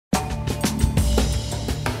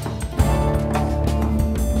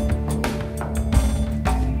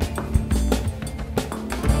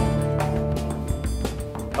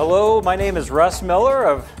Hello, my name is Russ Miller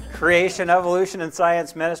of Creation, Evolution, and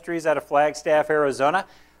Science Ministries out of Flagstaff, Arizona.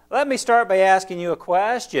 Let me start by asking you a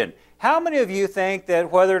question. How many of you think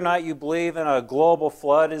that whether or not you believe in a global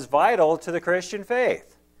flood is vital to the Christian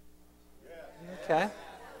faith? Okay.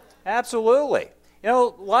 Absolutely. You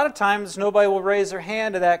know, a lot of times nobody will raise their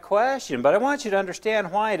hand to that question, but I want you to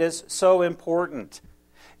understand why it is so important.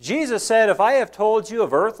 Jesus said, if I have told you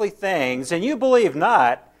of earthly things and you believe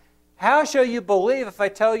not, how shall you believe if I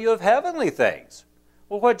tell you of heavenly things?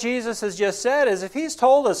 Well, what Jesus has just said is if He's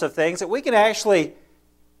told us of things that we can actually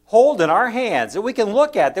hold in our hands, that we can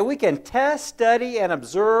look at, that we can test, study, and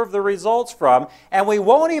observe the results from, and we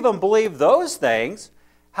won't even believe those things,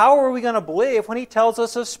 how are we going to believe when He tells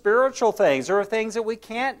us of spiritual things or things that we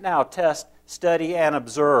can't now test, study, and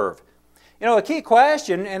observe? You know, a key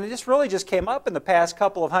question, and this really just came up in the past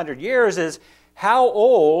couple of hundred years, is how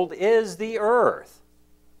old is the earth?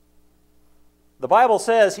 The Bible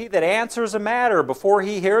says, he that answers a matter before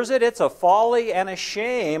he hears it, it's a folly and a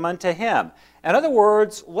shame unto him. In other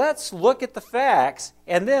words, let's look at the facts,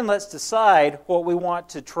 and then let's decide what we want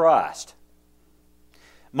to trust.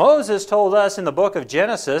 Moses told us in the book of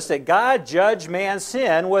Genesis that God judged man's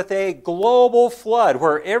sin with a global flood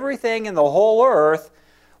where everything in the whole earth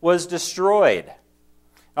was destroyed.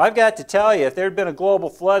 Now, I've got to tell you, if there had been a global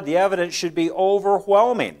flood, the evidence should be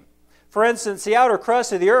overwhelming. For instance, the outer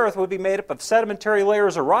crust of the earth would be made up of sedimentary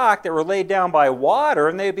layers of rock that were laid down by water,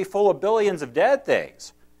 and they'd be full of billions of dead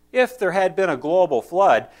things if there had been a global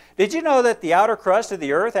flood. Did you know that the outer crust of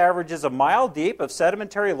the earth averages a mile deep of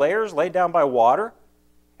sedimentary layers laid down by water?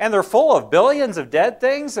 And they're full of billions of dead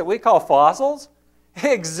things that we call fossils?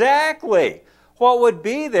 Exactly what would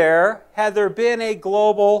be there had there been a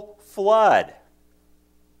global flood.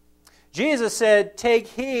 Jesus said, take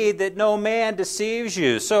heed that no man deceives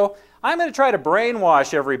you. So I'm going to try to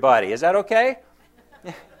brainwash everybody. Is that okay?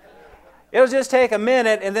 It'll just take a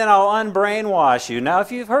minute and then I'll unbrainwash you. Now,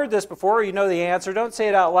 if you've heard this before, you know the answer. Don't say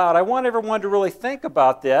it out loud. I want everyone to really think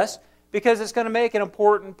about this because it's going to make an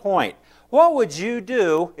important point. What would you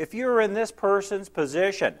do if you were in this person's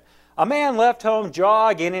position? A man left home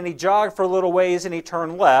jogging, and he jogged for a little ways, and he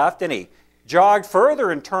turned left, and he jogged further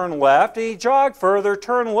and turned left, and he jogged further,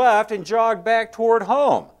 turned left, and jogged back toward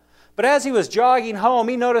home. But as he was jogging home,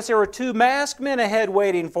 he noticed there were two masked men ahead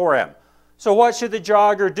waiting for him. So what should the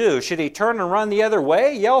jogger do? Should he turn and run the other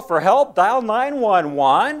way, yell for help, dial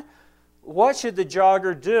 911? What should the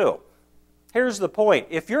jogger do? Here's the point.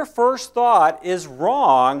 If your first thought is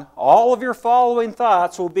wrong, all of your following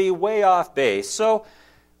thoughts will be way off base. So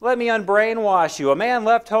let me unbrainwash you. A man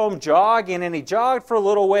left home jogging, and he jogged for a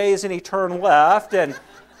little ways, and he turned left, and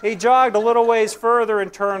he jogged a little ways further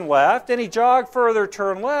and turned left, and he jogged further,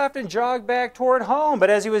 turned left, and jogged back toward home. But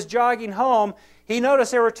as he was jogging home, he noticed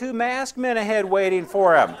there were two masked men ahead waiting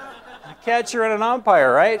for him. A catcher and an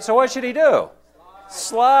umpire, right? So what should he do?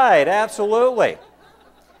 Slide, absolutely.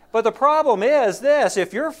 But the problem is this,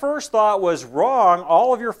 if your first thought was wrong,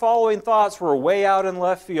 all of your following thoughts were way out in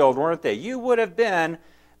left field, weren't they? You would have been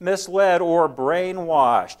misled or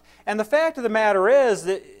brainwashed. And the fact of the matter is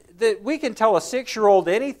that we can tell a 6-year-old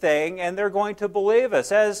anything and they're going to believe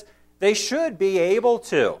us, as they should be able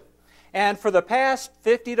to. And for the past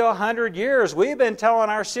 50 to 100 years, we've been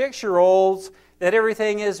telling our 6-year-olds that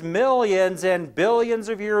everything is millions and billions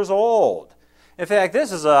of years old. In fact,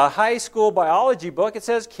 this is a high school biology book. It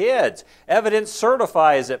says, kids, evidence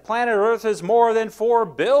certifies that planet Earth is more than 4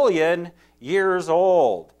 billion years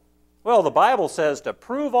old. Well, the Bible says to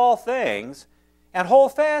prove all things and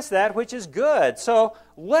hold fast that which is good. So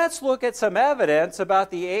let's look at some evidence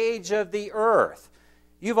about the age of the Earth.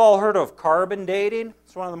 You've all heard of carbon dating.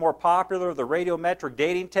 It's one of the more popular of the radiometric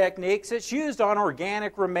dating techniques. It's used on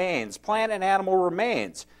organic remains, plant and animal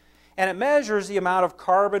remains. And it measures the amount of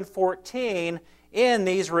carbon-14 in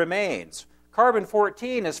these remains.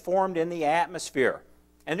 Carbon-14 is formed in the atmosphere.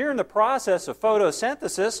 And during the process of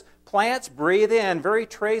photosynthesis, plants breathe in very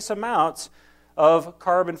trace amounts of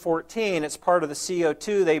carbon-14. It's part of the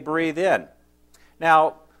CO2 they breathe in.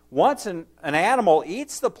 Now, once an animal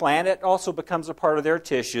eats the plant, it also becomes a part of their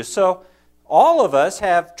tissue. So all of us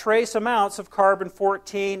have trace amounts of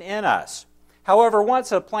carbon-14 in us. However,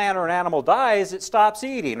 once a plant or an animal dies, it stops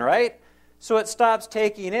eating, right? So it stops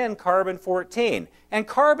taking in carbon-14. And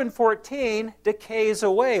carbon-14 decays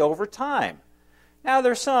away over time. Now,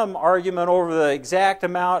 there's some argument over the exact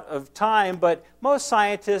amount of time, but most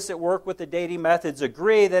scientists that work with the dating methods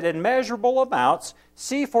agree that in measurable amounts,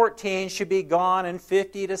 C14 should be gone in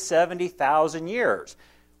 50 to 70,000 years.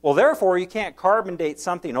 Well, therefore, you can't carbon date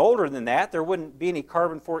something older than that. There wouldn't be any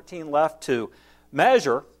carbon-14 left to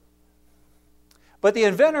measure. But the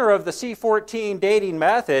inventor of the C14 dating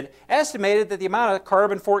method estimated that the amount of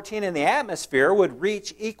carbon-14 in the atmosphere would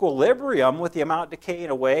reach equilibrium with the amount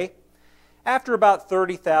decaying away after about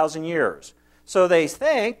 30,000 years. So they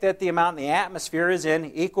think that the amount in the atmosphere is in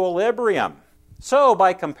equilibrium. So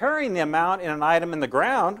by comparing the amount in an item in the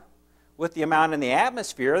ground with the amount in the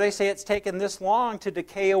atmosphere, they say it's taken this long to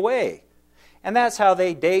decay away. And that's how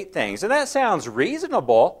they date things. And that sounds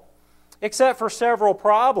reasonable, except for several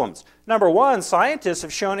problems. Number one, scientists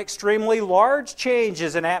have shown extremely large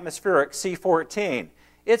changes in atmospheric C14.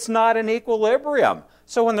 It's not in equilibrium.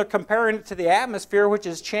 So when they're comparing it to the atmosphere, which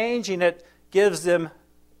is changing, it gives them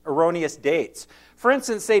erroneous dates. For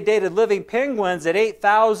instance, they dated living penguins at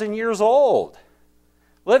 8,000 years old.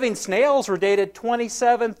 Living snails were dated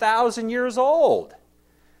 27,000 years old.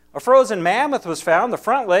 A frozen mammoth was found. The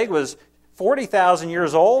front leg was 40,000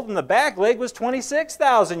 years old, and the back leg was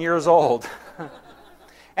 26,000 years old.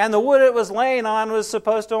 And the wood it was laying on was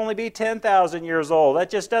supposed to only be 10,000 years old. That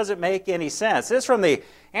just doesn't make any sense. This is from the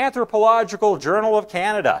Anthropological Journal of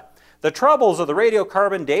Canada. The troubles of the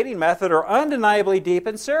radiocarbon dating method are undeniably deep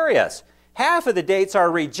and serious. Half of the dates are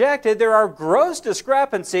rejected. There are gross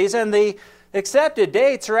discrepancies, and the accepted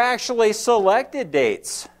dates are actually selected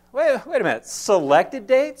dates. Wait a minute, selected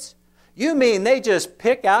dates? You mean they just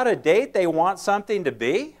pick out a date they want something to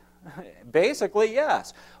be? Basically,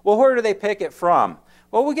 yes. Well, where do they pick it from?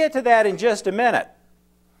 Well, we'll get to that in just a minute.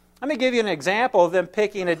 Let me give you an example of them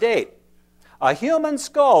picking a date. A human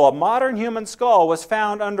skull, a modern human skull, was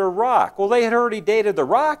found under rock. Well, they had already dated the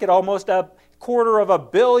rock at almost 250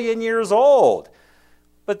 million years old.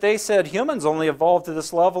 But they said humans only evolved to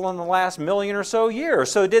this level in the last million or so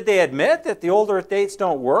years. So did they admit that the old Earth dates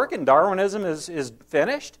don't work and Darwinism is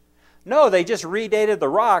finished? No, they just redated the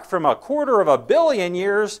rock from 250 million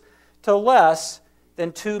years to less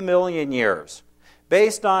than 2 million years,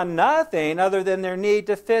 based on nothing other than their need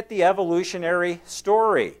to fit the evolutionary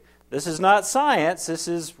story. This is not science, this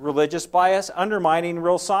is religious bias undermining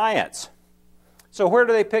real science. So where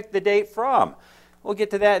do they pick the date from? We'll get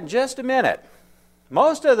to that in just a minute.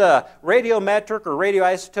 Most of the radiometric or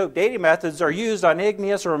radioisotope dating methods are used on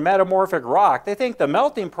igneous or metamorphic rock. They think the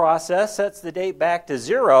melting process sets the date back to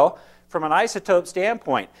zero from an isotope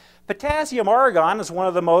standpoint. Potassium-argon is one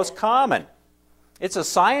of the most common. It's a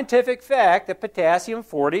scientific fact that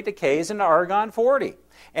potassium-40 decays into argon-40.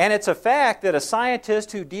 And it's a fact that a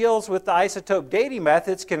scientist who deals with the isotope dating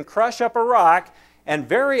methods can crush up a rock and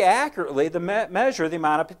very accurately measure the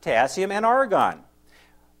amount of potassium and argon.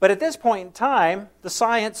 But at this point in time, the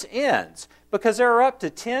science ends because there are up to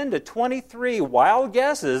 10 to 23 wild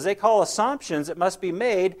guesses they call assumptions that must be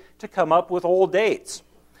made to come up with old dates.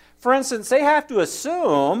 For instance, they have to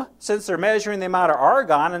assume, since they're measuring the amount of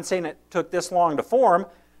argon and saying it took this long to form,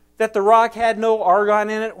 that the rock had no argon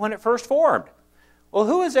in it when it first formed. Well,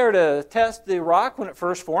 who was there to test the rock when it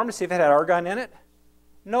first formed to see if it had argon in it?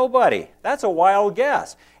 Nobody. That's a wild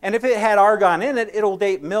guess. And if it had argon in it, it'll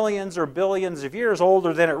date millions or billions of years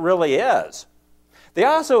older than it really is. They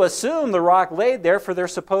also assume the rock laid there for their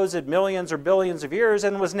supposed millions or billions of years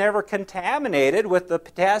and was never contaminated with the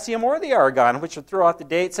potassium or the argon, which would throw out the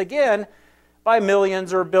dates again by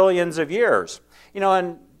millions or billions of years. You know,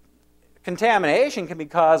 and contamination can be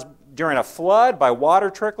caused during a flood, by water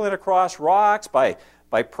trickling across rocks, by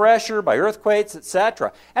pressure, by earthquakes,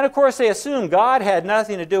 etc. And of course they assume God had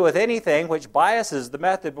nothing to do with anything, which biases the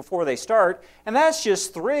method before they start. And that's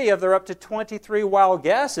just 3 of their up to 23 wild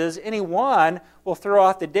guesses. Any one will throw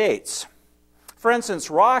out the dates. For instance,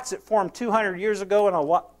 rocks that formed 200 years ago in a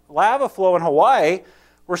lava flow in Hawaii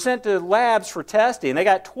were sent to labs for testing. They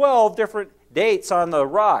got 12 different dates on the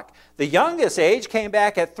rock. The youngest age came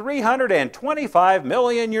back at 325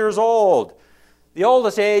 million years old. The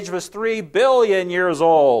oldest age was 3 billion years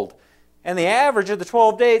old. And the average of the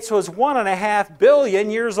 12 dates was 1.5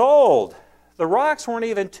 billion years old. The rocks weren't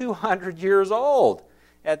even 200 years old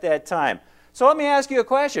at that time. So let me ask you a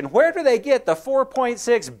question. Where do they get the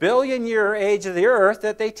 4.6 billion year age of the Earth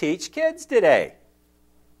that they teach kids today?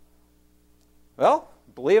 Well,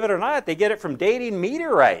 believe it or not, they get it from dating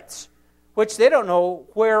meteorites, which they don't know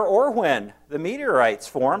where or when the meteorites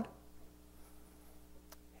formed.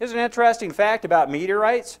 Here's an interesting fact about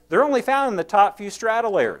meteorites. They're only found in the top few strata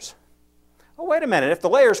layers. Oh, wait a minute. If the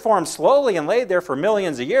layers formed slowly and laid there for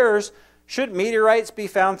millions of years, shouldn't meteorites be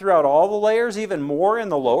found throughout all the layers, even more in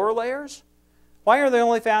the lower layers? Why are they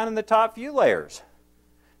only found in the top few layers?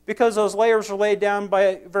 Because those layers were laid down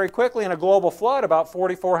very quickly in a global flood about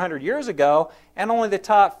 4,400 years ago, and only the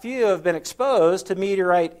top few have been exposed to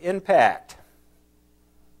meteorite impact.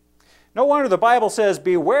 No wonder the Bible says,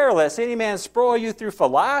 "Beware lest any man spoil you through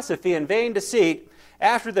philosophy and vain deceit,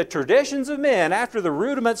 after the traditions of men, after the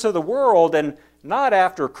rudiments of the world, and not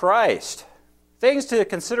after Christ. Things to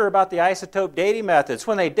consider about the isotope dating methods.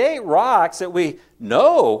 When they date rocks that we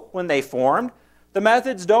know when they formed, the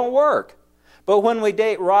methods don't work. But when we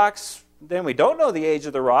date rocks, then we don't know the age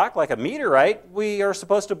of the rock, like a meteorite, we are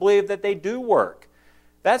supposed to believe that they do work.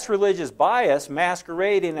 That's religious bias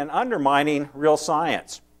masquerading and undermining real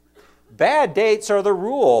science. Bad dates are the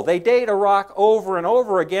rule. They date a rock over and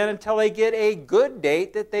over again until they get a good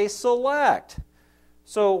date that they select.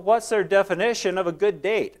 So what's their definition of a good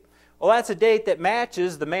date? Well, that's a date that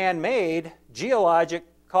matches the man-made geologic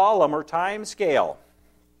column or time scale.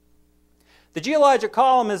 The geologic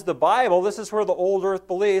column is the Bible. This is where the old earth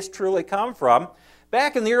beliefs truly come from.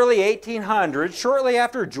 Back in the early 1800s, shortly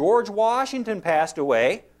after George Washington passed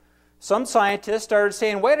away, some scientists started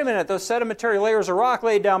saying, wait a minute, those sedimentary layers of rock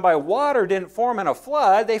laid down by water didn't form in a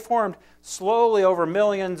flood. They formed slowly over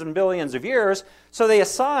millions and billions of years. So they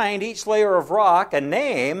assigned each layer of rock a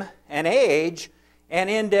name, an age, and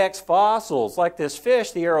index fossils, like this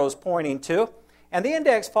fish the arrow is pointing to. And the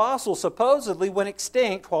index fossil supposedly went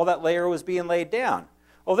extinct while that layer was being laid down.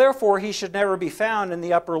 Well, therefore, he should never be found in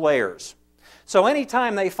the upper layers. So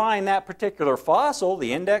anytime they find that particular fossil,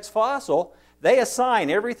 the index fossil, they assign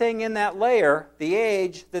everything in that layer the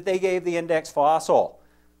age that they gave the index fossil.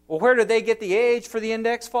 Well, where did they get the age for the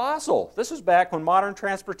index fossil? This was back when modern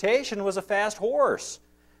transportation was a fast horse,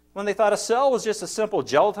 when they thought a cell was just a simple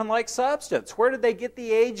gelatin-like substance. Where did they get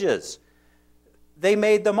the ages? They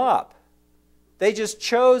made them up. They just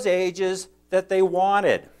chose ages that they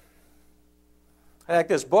wanted. In fact,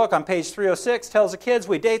 this book on page 306 tells the kids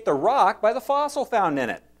we date the rock by the fossil found in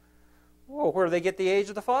it. Well, where do they get the age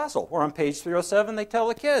of the fossil? Or on page 307, they tell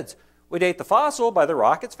the kids, we date the fossil by the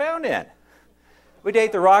rock it's found in. We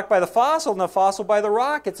date the rock by the fossil and the fossil by the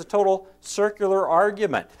rock. It's a total circular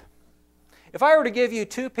argument. If I were to give you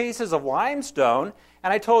two pieces of limestone,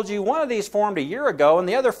 and I told you one of these formed a year ago and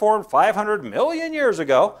the other formed 500 million years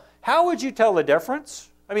ago, how would you tell the difference?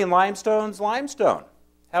 I mean, limestone's limestone.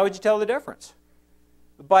 How would you tell the difference?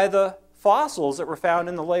 By the fossils that were found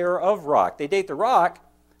in the layer of rock. They date the rock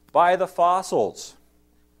by the fossils.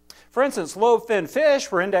 For instance, lobe-finned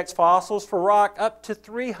fish were index fossils for rock up to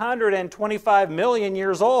 325 million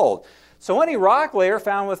years old. So any rock layer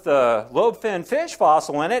found with the lobe-finned fish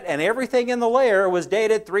fossil in it and everything in the layer was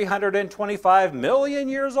dated 325 million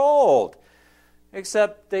years old.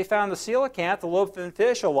 Except they found the coelacanth, the lobe-finned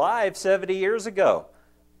fish, alive 70 years ago.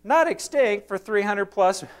 Not extinct for 300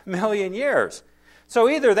 plus million years. So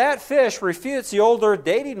either that fish refutes the old earth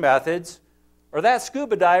dating methods, or that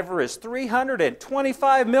scuba diver is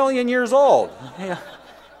 325 million years old.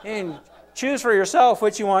 And choose for yourself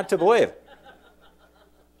what you want to believe.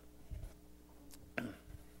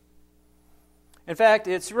 In fact,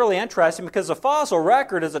 it's really interesting because the fossil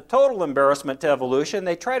record is a total embarrassment to evolution.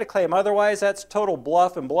 They try to claim otherwise. That's total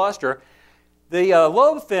bluff and bluster. The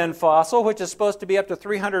lobe-fin fossil, which is supposed to be up to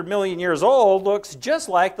 300 million years old, looks just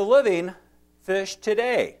like the living fish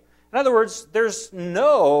today. In other words, there's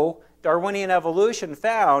no Darwinian evolution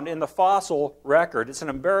found in the fossil record. It's an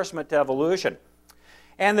embarrassment to evolution.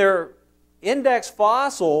 And their index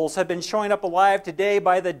fossils have been showing up alive today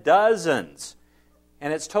by the dozens.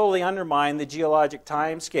 And it's totally undermined the geologic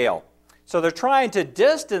time scale. So they're trying to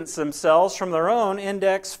distance themselves from their own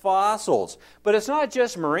index fossils. But it's not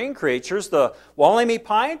just marine creatures. The Wollemi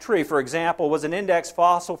pine tree, for example, was an index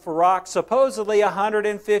fossil for rock supposedly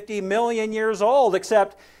 150 million years old,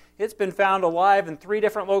 except it's been found alive in 3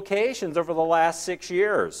 different locations over the last 6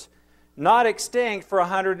 years. Not extinct for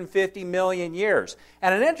 150 million years.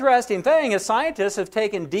 And an interesting thing is scientists have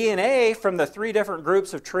taken DNA from the 3 different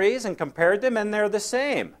groups of trees and compared them, and they're the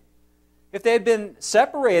same. If they had been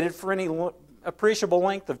separated for any appreciable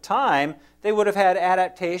length of time, they would have had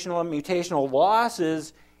adaptational and mutational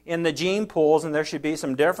losses in the gene pools, and there should be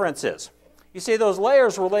some differences. You see, those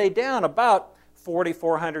layers were laid down about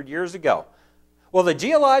 4,400 years ago. Well, the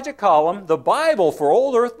geologic column, the Bible for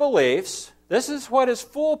old earth beliefs, this is what has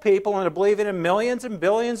fooled people into believing in millions and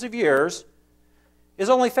billions of years, is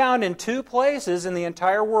only found in 2 places in the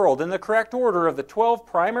entire world, in the correct order of the 12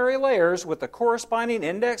 primary layers with the corresponding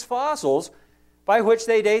index fossils by which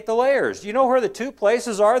they date the layers. Do you know where the 2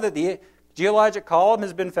 places are that the geologic column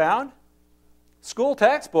has been found? School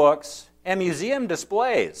textbooks and museum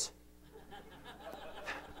displays.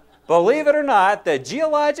 Believe it or not, the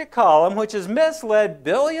geologic column, which has misled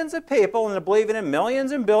billions of people into believing in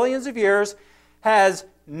millions and billions of years, has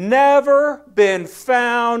never been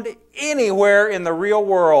found anywhere in the real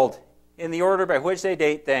world in the order by which they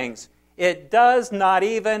date things. It does not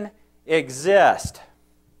even exist.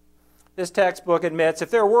 This textbook admits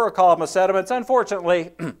if there were a column of sediments,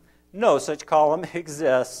 unfortunately, no such column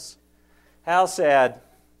exists. How sad.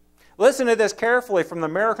 Listen to this carefully from the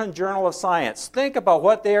American Journal of Science. Think about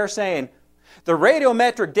what they are saying. The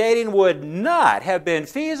radiometric dating would not have been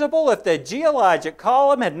feasible if the geologic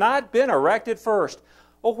column had not been erected first.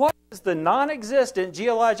 Well, what does the non-existent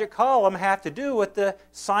geologic column have to do with the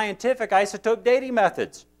scientific isotope dating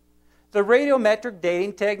methods? The radiometric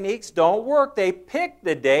dating techniques don't work. They pick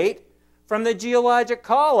the date from the geologic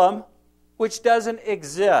column, which doesn't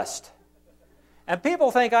exist. And people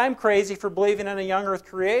think I'm crazy for believing in a young earth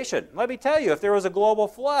creation. Let me tell you, if there was a global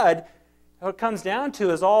flood, what it comes down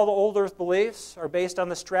to is all the old earth beliefs are based on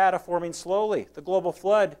the strata forming slowly. The global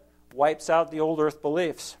flood wipes out the old earth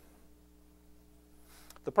beliefs.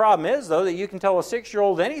 The problem is, though, that you can tell a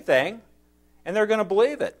 6-year-old anything, and they're going to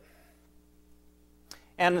believe it.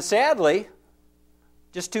 And sadly,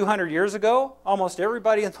 just 200 years ago, almost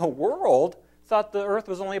everybody in the world thought the earth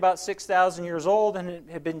was only about 6,000 years old and it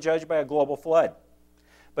had been judged by a global flood.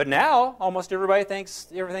 But now, almost everybody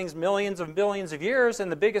thinks everything's millions of billions of years,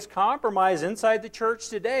 and the biggest compromise inside the church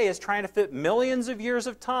today is trying to fit millions of years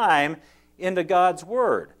of time into God's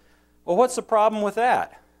Word. Well, what's the problem with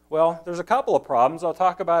that? Well, there's a couple of problems. I'll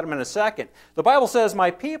talk about them in a second. The Bible says,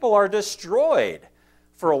 "My people are destroyed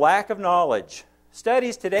for a lack of knowledge."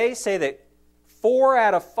 Studies today say that 4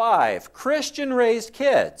 out of 5 Christian-raised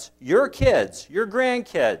kids, your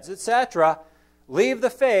grandkids, etc., leave the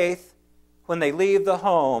faith when they leave the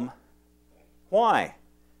home. Why?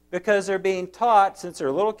 Because they're being taught, since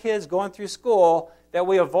they're little kids going through school, that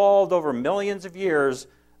we evolved over millions of years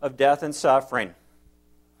of death and suffering.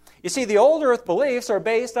 You see, the old earth beliefs are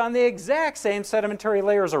based on the exact same sedimentary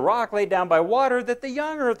layers of rock laid down by water that the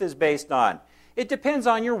young earth is based on. It depends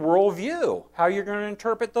on your worldview, how you're going to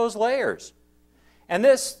interpret those layers. And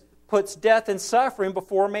this puts death and suffering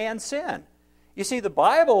before man's sin. You see, the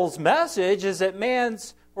Bible's message is that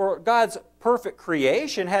God's perfect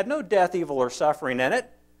creation had no death, evil, or suffering in it,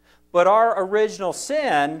 but our original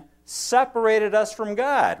sin separated us from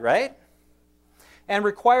God, right? And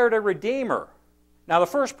required a Redeemer. Now, the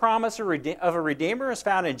first promise of a Redeemer is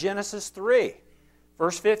found in Genesis 3,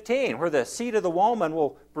 verse 15, where the seed of the woman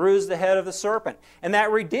will bruise the head of the serpent. And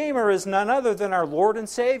that Redeemer is none other than our Lord and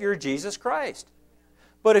Savior, Jesus Christ.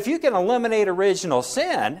 But if you can eliminate original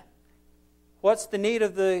sin, what's the need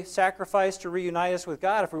of the sacrifice to reunite us with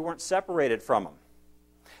God if we weren't separated from Him?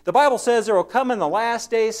 The Bible says there will come in the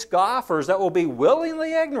last days scoffers that will be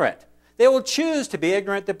willingly ignorant. They will choose to be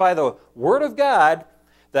ignorant that by the Word of God,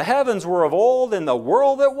 the heavens were of old, and the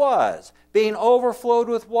world that was, being overflowed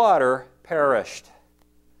with water, perished.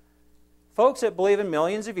 Folks that believe in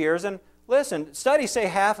millions of years, and listen, studies say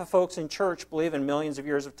half of folks in church believe in millions of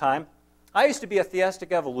years of time. I used to be a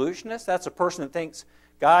theistic evolutionist. That's a person that thinks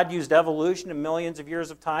God used evolution in millions of years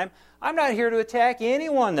of time. I'm not here to attack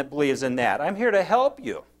anyone that believes in that. I'm here to help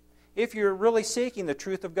you. If you're really seeking the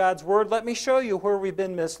truth of God's Word, let me show you where we've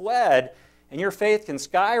been misled, and your faith can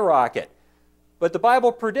skyrocket. But the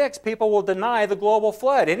Bible predicts people will deny the global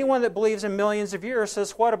flood. Anyone that believes in millions of years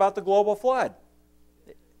says, what about the global flood?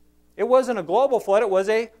 It wasn't a global flood, it was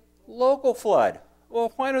a local flood.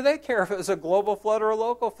 Well, why do they care if it was a global flood or a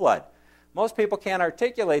local flood? Most people can't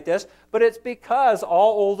articulate this, but it's because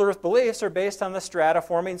all old earth beliefs are based on the strata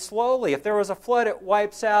forming slowly. If there was a flood, it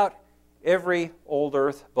wipes out every old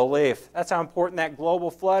earth belief. That's how important that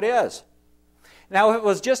global flood is. Now, if it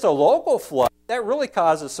was just a local flood, that really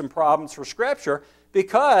causes some problems for Scripture,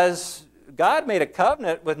 because God made a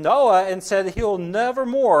covenant with Noah and said that He will never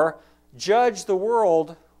more judge the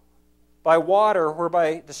world by water,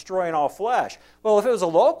 whereby destroying all flesh. Well, if it was a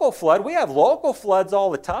local flood, we have local floods all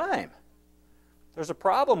the time. There's a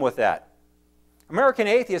problem with that. American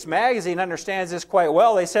Atheist Magazine understands this quite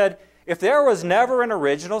well. They said, if there was never an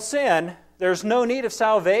original sin, there's no need of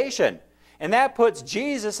salvation. And that puts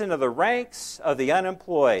Jesus into the ranks of the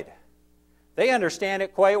unemployed. They understand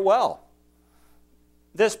it quite well.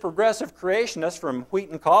 This progressive creationist from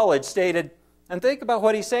Wheaton College stated, and think about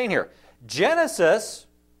what he's saying here, Genesis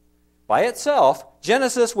by itself,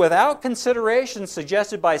 Genesis without consideration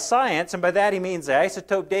suggested by science, and by that he means the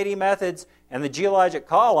isotope dating methods and the geologic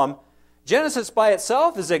column, Genesis by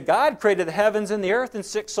itself is that God created the heavens and the earth in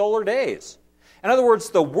 6 solar days. In other words,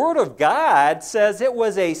 the Word of God says it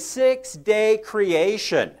was a 6-day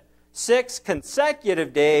creation, 6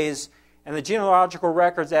 consecutive days, and the genealogical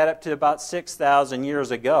records add up to about 6,000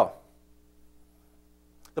 years ago.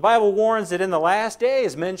 The Bible warns that in the last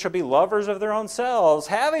days men shall be lovers of their own selves,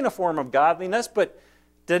 having a form of godliness, but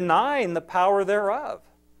denying the power thereof.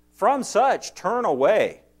 From such turn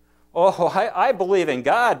away. Oh, I believe in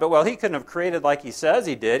God, but well, He couldn't have created like He says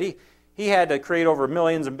He did. he had to create over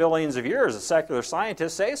millions and billions of years. The secular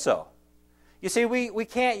scientists say so. You see, we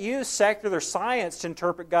can't use secular science to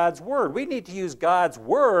interpret God's Word. We need to use God's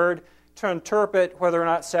Word to interpret whether or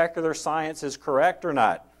not secular science is correct or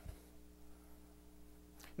not.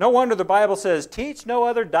 No wonder the Bible says, teach no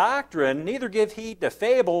other doctrine, neither give heed to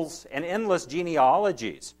fables and endless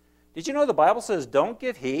genealogies. Did you know the Bible says don't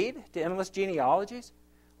give heed to endless genealogies,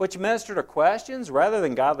 which minister to questions rather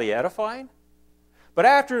than godly edifying? But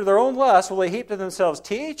after their own lust will they heap to themselves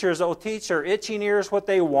teachers that will teach their itching ears what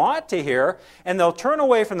they want to hear, and they'll turn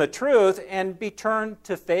away from the truth and be turned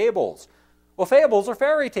to fables. Well, fables are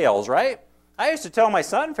fairy tales, right? I used to tell my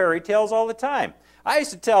son fairy tales all the time. I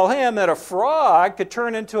used to tell him that a frog could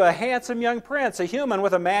turn into a handsome young prince, a human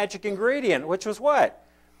with a magic ingredient, which was what?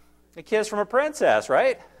 A kiss from a princess,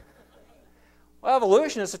 right? Well,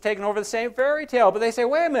 evolutionists have taken over the same fairy tale, but they say,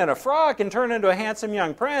 wait a minute, a frog can turn into a handsome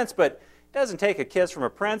young prince, but it doesn't take a kiss from a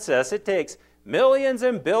princess. It takes millions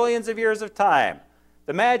and billions of years of time.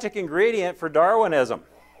 The magic ingredient for Darwinism.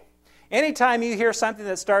 Anytime you hear something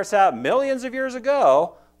that starts out millions of years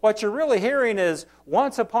ago, what you're really hearing is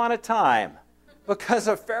once upon a time, because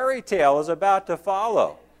a fairy tale is about to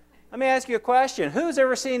follow. Let me ask you a question. Who's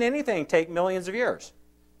ever seen anything take millions of years?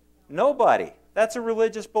 Nobody. That's a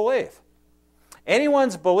religious belief.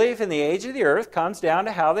 Anyone's belief in the age of the earth comes down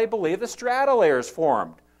to how they believe the strata layers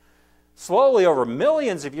formed. Slowly over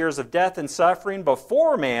millions of years of death and suffering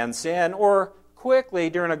before man's sin, or quickly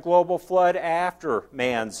during a global flood after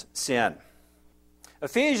man's sin.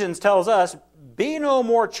 Ephesians tells us, be no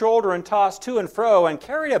more children tossed to and fro and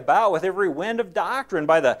carried about with every wind of doctrine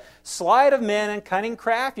by the sleight of men and cunning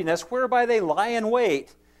craftiness, whereby they lie in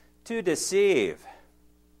wait to deceive.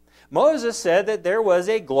 Moses said that there was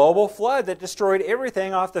a global flood that destroyed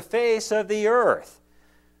everything off the face of the earth.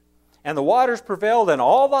 And the waters prevailed, and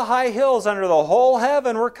all the high hills under the whole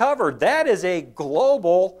heaven were covered. That is a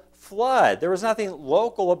global flood. There was nothing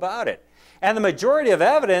local about it. And the majority of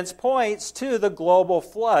evidence points to the global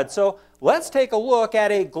flood. So let's take a look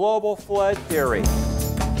at a global flood theory.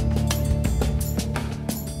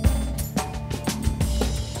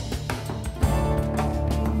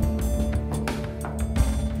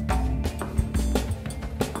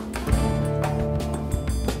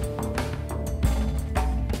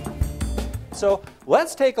 So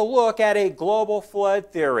let's take a look at a global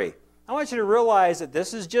flood theory. I want you to realize that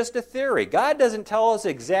this is just a theory. God doesn't tell us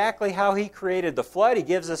exactly how He created the flood. He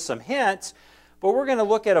gives us some hints, but we're going to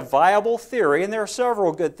look at a viable theory, and there are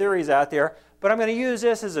several good theories out there, but I'm going to use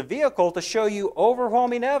this as a vehicle to show you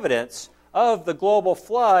overwhelming evidence of the global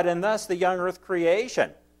flood and thus the young earth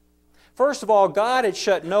creation. First of all, God had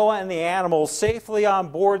shut Noah and the animals safely on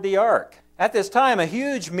board the ark. At this time, a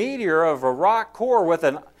huge meteor of a rock core with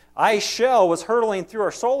an ice shell was hurtling through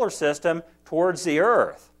our solar system towards the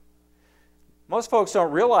earth. Most folks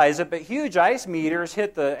don't realize it, but huge ice meteors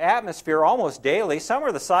hit the atmosphere almost daily. Some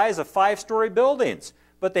are the size of 5-story buildings,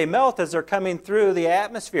 but they melt as they're coming through the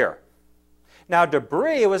atmosphere. Now,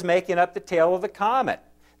 debris was making up the tail of the comet.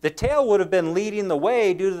 The tail would have been leading the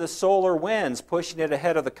way due to the solar winds pushing it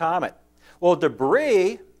ahead of the comet. Well,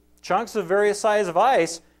 debris, chunks of various sizes of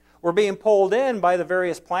ice, were being pulled in by the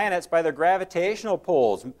various planets by their gravitational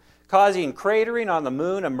pulls, causing cratering on the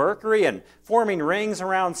moon and Mercury and forming rings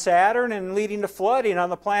around Saturn and leading to flooding on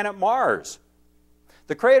the planet Mars.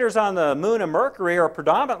 The craters on the moon and Mercury are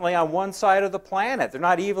predominantly on one side of the planet. They're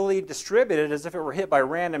not evenly distributed as if it were hit by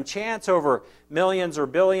random chance over millions or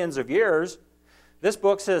billions of years. This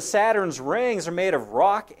book says Saturn's rings are made of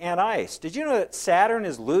rock and ice. Did you know that Saturn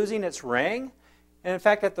is losing its ring? And in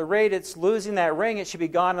fact, at the rate it's losing that ring, it should be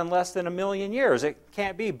gone in less than 1 million years. It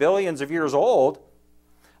can't be billions of years old.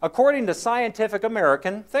 According to Scientific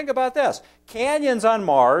American, think about this. Canyons on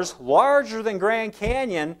Mars, larger than Grand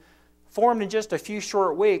Canyon, formed in just a few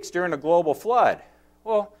short weeks during a global flood.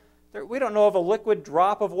 Well, we don't know of a liquid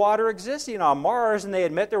drop of water existing on Mars, and they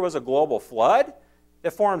admit there was a global flood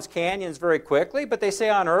that forms canyons very quickly, but they say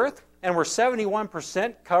on Earth, and we're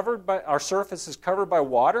 71% covered by, our surface is covered by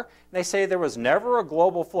water, and they say there was never a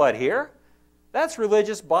global flood here? That's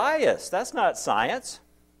religious bias. That's not science.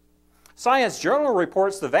 Science Journal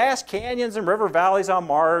reports the vast canyons and river valleys on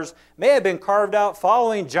Mars may have been carved out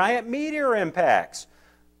following giant meteor impacts.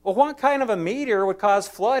 Well, what kind of a meteor would cause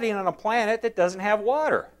flooding on a planet that doesn't have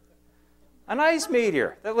water? An ice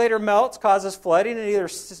meteor that later melts, causes flooding, and either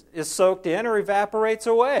is soaked in or evaporates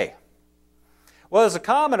away. Well, as the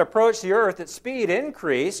comet approached the Earth, its speed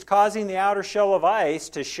increased, causing the outer shell of ice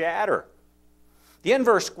to shatter. The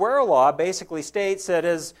inverse square law basically states that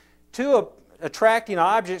as two attracting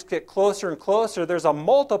objects get closer and closer, there's a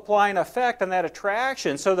multiplying effect on that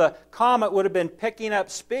attraction. So the comet would have been picking up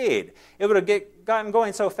speed. It would have gotten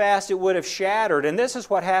going so fast it would have shattered. And this is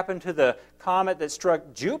what happened to the comet that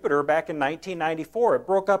struck Jupiter back in 1994. It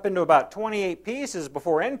broke up into about 28 pieces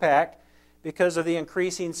before impact because of the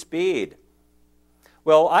increasing speed.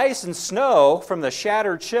 Well, ice and snow from the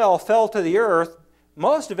shattered shell fell to the Earth.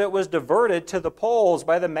 Most of it was diverted to the poles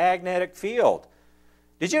by the magnetic field.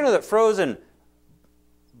 Did you know that frozen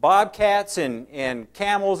bobcats and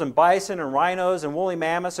camels and bison and rhinos and woolly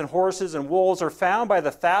mammoths and horses and wolves are found by the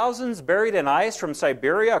thousands buried in ice from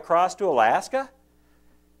Siberia across to Alaska?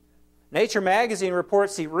 Nature magazine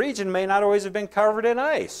reports the region may not always have been covered in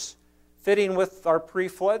ice, fitting with our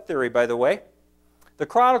pre-flood theory, by the way. The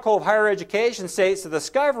Chronicle of Higher Education states the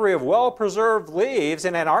discovery of well-preserved leaves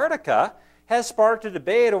in Antarctica has sparked a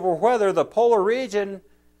debate over whether the polar region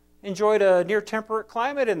enjoyed a near-temperate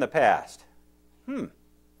climate in the past.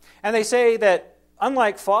 And they say that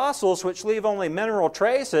unlike fossils, which leave only mineral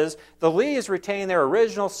traces, the leaves retain their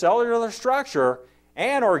original cellular structure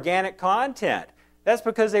and organic content. That's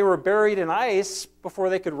because they were buried in ice before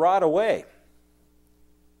they could rot away.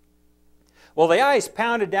 Well, the ice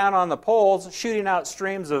pounded down on the poles, shooting out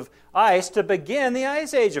streams of ice to begin the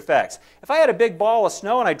Ice Age effects. If I had a big ball of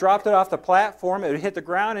snow and I dropped it off the platform, it would hit the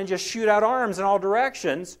ground and just shoot out arms in all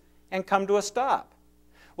directions and come to a stop.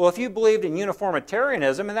 Well, if you believed in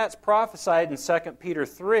uniformitarianism, and that's prophesied in 2 Peter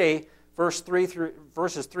 3, verses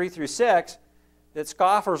 3 through 6, that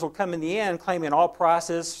scoffers will come in the end claiming all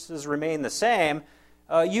processes remain the same,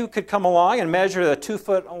 you could come along and measure the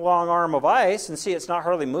 2-foot-long arm of ice and see it's not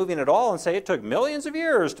hardly moving at all and say it took millions of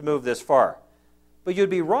years to move this far. But you'd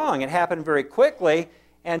be wrong. It happened very quickly,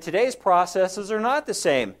 and today's processes are not the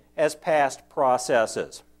same as past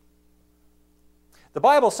processes. The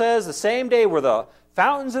Bible says the same day were the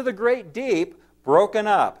fountains of the great deep broken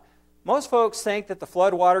up. Most folks think that the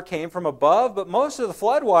floodwater came from above, but most of the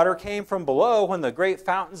floodwater came from below when the great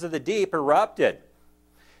fountains of the deep erupted.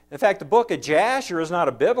 In fact, the book of Jasher is not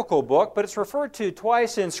a biblical book, but it's referred to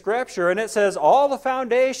twice in Scripture, and it says all the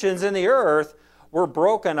foundations in the earth were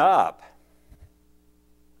broken up.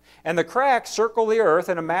 And the cracks circled the earth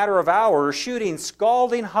in a matter of hours, shooting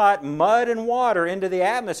scalding hot mud and water into the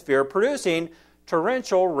atmosphere, producing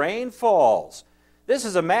torrential rainfalls. This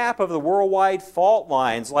is a map of the worldwide fault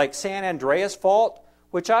lines, like San Andreas Fault,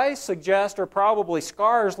 which I suggest are probably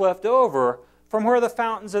scars left over from where the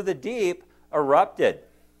fountains of the deep erupted.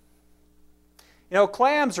 You know,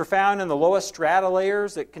 clams are found in the lowest strata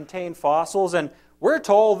layers that contain fossils, and we're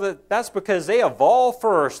told that that's because they evolved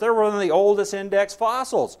first. They're one of the oldest index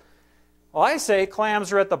fossils. Well, I say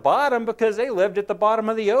clams are at the bottom because they lived at the bottom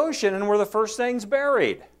of the ocean and were the first things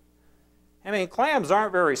buried. I mean, clams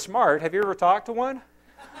aren't very smart. Have you ever talked to one?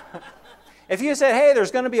 If you said, hey,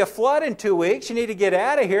 there's going to be a flood in 2 weeks, you need to get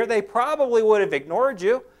out of here, they probably would have ignored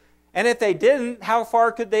you. And if they didn't, how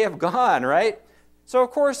far could they have gone, right? So,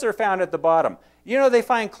 of course, they're found at the bottom. You know, they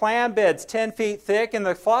find clam beds 10 feet thick, and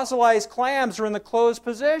the fossilized clams are in the closed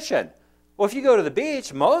position. Well, if you go to the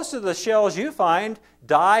beach, most of the shells you find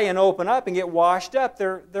die and open up and get washed up.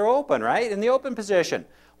 They're open, right? In the open position.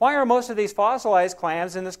 Why are most of these fossilized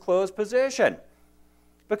clams in this closed position?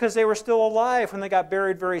 Because they were still alive when they got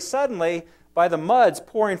buried very suddenly by the muds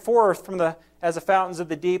pouring forth as the fountains of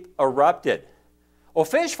the deep erupted. Well,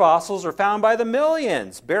 fish fossils are found by the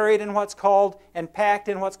millions, buried in what's called and packed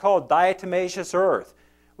in what's called diatomaceous earth.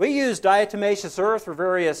 We use diatomaceous earth for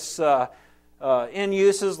various end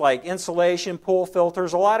uses like insulation, pool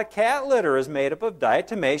filters. A lot of cat litter is made up of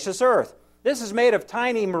diatomaceous earth. This is made of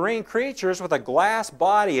tiny marine creatures with a glass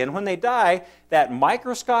body, and when they die, that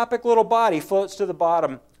microscopic little body floats to the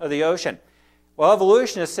bottom of the ocean. Well,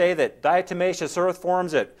 evolutionists say that diatomaceous earth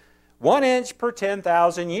forms at 1 inch per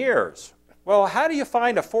 10,000 years. Well, how do you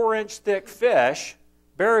find a 4-inch thick fish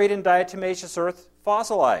buried in diatomaceous earth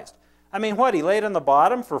fossilized? I mean, what, he laid on the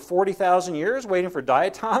bottom for 40,000 years waiting for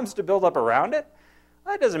diatoms to build up around it?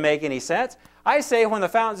 That doesn't make any sense. I say when the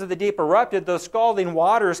fountains of the deep erupted, those scalding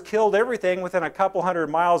waters killed everything within a couple hundred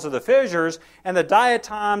miles of the fissures, and the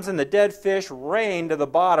diatoms and the dead fish rained to the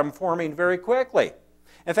bottom, forming very quickly.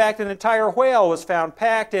 In fact, an entire whale was found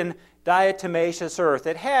packed in diatomaceous earth.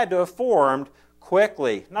 It had to have formed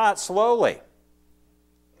quickly, not slowly.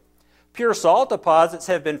 Pure salt deposits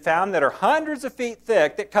have been found that are hundreds of feet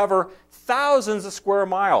thick that cover thousands of square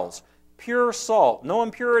miles. Pure salt, no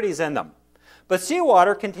impurities in them. But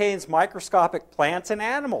seawater contains microscopic plants and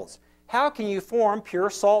animals. How can you form pure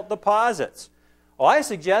salt deposits? Well, I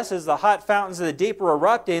suggest as the hot fountains of the deep were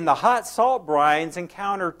erupting, the hot salt brines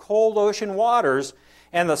encountered cold ocean waters,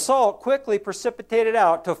 and the salt quickly precipitated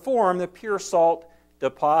out to form the pure salt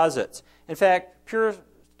deposits. In fact, pure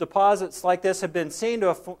deposits like this have been seen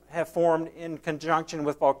to have formed in conjunction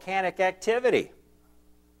with volcanic activity.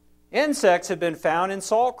 Insects have been found in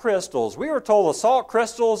salt crystals. We were told the salt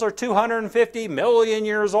crystals are 250 million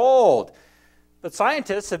years old. But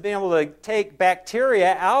scientists have been able to take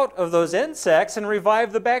bacteria out of those insects and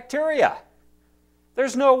revive the bacteria.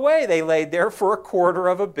 There's no way they laid there for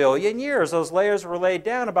 250 million years. Those layers were laid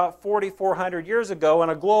down about 4,400 years ago in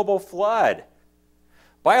a global flood.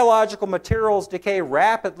 Biological materials decay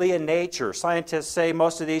rapidly in nature. Scientists say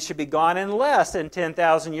most of these should be gone in less than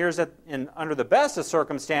 10,000 years under the best of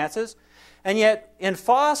circumstances. And yet, in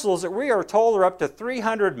fossils that we are told are up to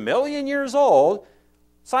 300 million years old,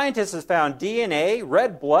 scientists have found DNA,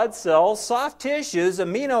 red blood cells, soft tissues,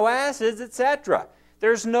 amino acids, etc.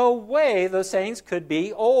 There's no way those things could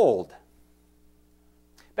be old.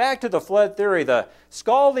 Back to the flood theory, the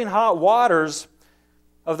scalding hot waters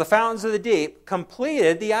of the fountains of the deep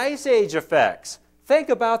completed the Ice Age effects. Think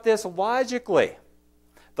about this logically.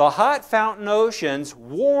 The hot fountain oceans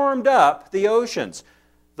warmed up the oceans.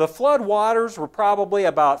 The flood waters were probably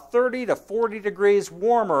about 30 to 40 degrees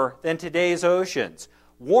warmer than today's oceans.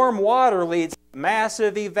 Warm water leads to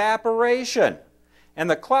massive evaporation. And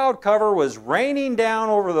the cloud cover was raining down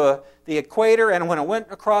over the equator, and when it went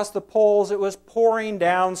across the poles, it was pouring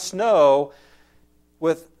down snow,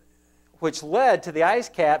 which led to the ice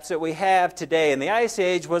caps that we have today. And the Ice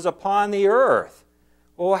Age was upon the earth.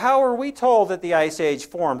 Well, how are we told that the Ice Age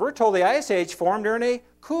formed? We're told the Ice Age formed during a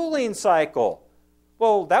cooling cycle.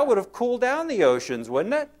 Well, that would have cooled down the oceans,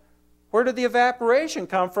 wouldn't it? Where did the evaporation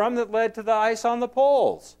come from that led to the ice on the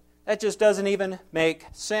poles? That just doesn't even make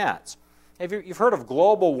sense. You've heard of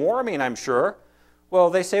global warming, I'm sure. Well,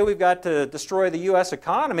 they say we've got to destroy the U.S.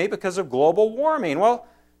 economy because of global warming. Well,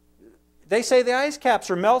 they say the ice caps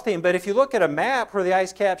are melting, but if you look at a map where the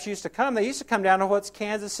ice caps used to come, they used to come down to what's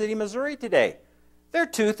Kansas City, Missouri today. They're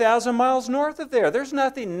 2,000 miles north of there. There's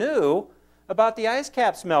nothing new about the ice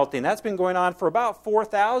caps melting. That's been going on for about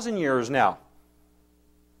 4,000 years now.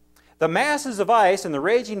 The masses of ice and the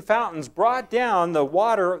raging fountains brought down the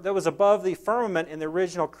water that was above the firmament in the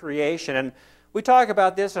original creation. And we talk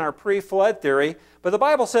about this in our pre-flood theory, but the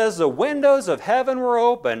Bible says the windows of heaven were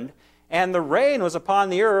opened and the rain was upon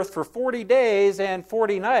the earth for 40 days and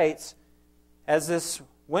 40 nights as this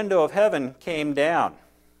window of heaven came down.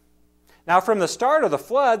 Now, from the start of the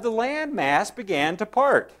flood, the land mass began to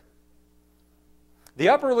part. The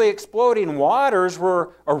upwardly exploding waters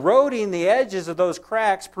were eroding the edges of those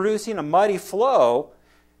cracks, producing a muddy flow,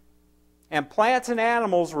 and plants and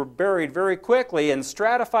animals were buried very quickly in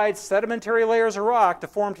stratified sedimentary layers of rock to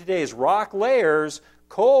form today's rock layers,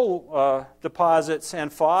 coal deposits,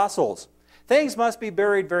 and fossils. Things must be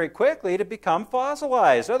buried very quickly to become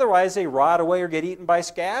fossilized. Otherwise, they rot away or get eaten by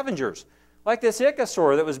scavengers, like this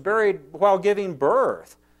ichthyosaur that was buried while giving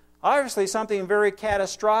birth. Obviously, something very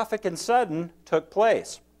catastrophic and sudden took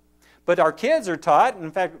place. But our kids are taught,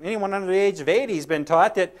 in fact, anyone under the age of 80 has been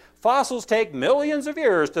taught that fossils take millions of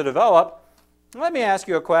years to develop. Let me ask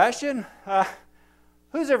you a question.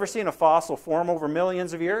 Who's ever seen a fossil form over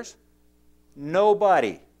millions of years?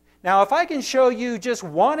 Nobody. Now, if I can show you just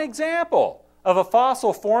one example of a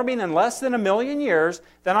fossil forming in less than 1 million years,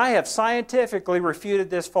 then I have scientifically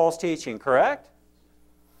refuted this false teaching, correct?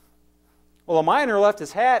 Well, a miner left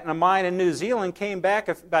his hat in a mine in New Zealand, came back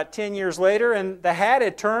about 10 years later, and the hat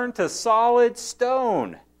had turned to solid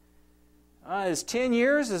stone. Is 10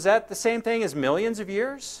 years, is that the same thing as millions of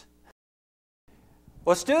years?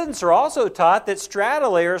 Well, students are also taught that strata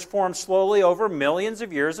layers form slowly over millions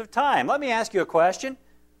of years of time. Let me ask you a question.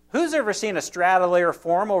 Who's ever seen a strata layer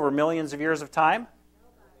form over millions of years of time?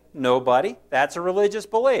 Nobody. That's a religious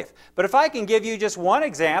belief. But if I can give you just one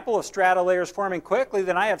example of strata layers forming quickly,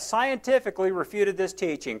 then I have scientifically refuted this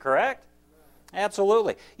teaching, correct?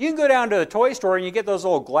 Absolutely. You can go down to the toy store and you get those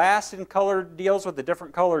little glass and colored deals with the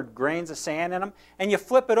different colored grains of sand in them, and you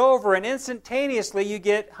flip it over and instantaneously you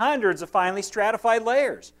get hundreds of finely stratified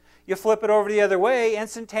layers. You flip it over the other way,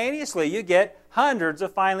 instantaneously you get hundreds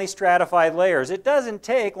of finely stratified layers. It doesn't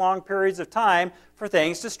take long periods of time for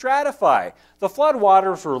things to stratify. The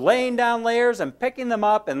floodwaters were laying down layers and picking them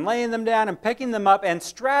up and laying them down and picking them up and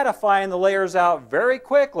stratifying the layers out very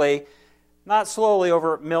quickly, not slowly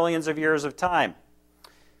over millions of years of time.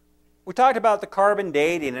 We talked about the carbon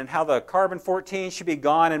dating and how the carbon-14 should be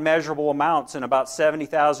gone in measurable amounts in about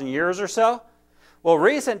 70,000 years or so. Well,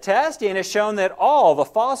 recent testing has shown that all the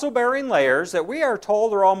fossil-bearing layers that we are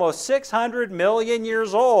told are almost 600 million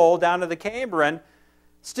years old down to the Cambrian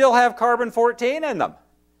still have carbon-14 in them.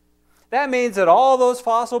 That means that all those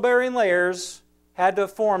fossil-bearing layers had to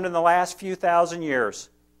have formed in the last few thousand years.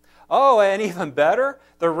 Oh, and even better,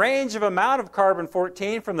 the range of amount of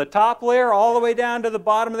carbon-14 from the top layer all the way down to the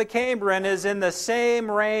bottom of the Cambrian is in the same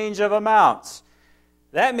range of amounts.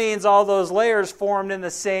 That means all those layers formed in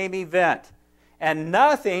the same event. And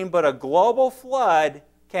nothing but a global flood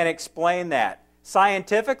can explain that.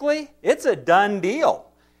 Scientifically, it's a done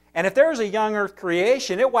deal. And if there's a young Earth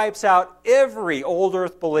creation, it wipes out every old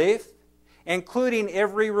Earth belief, including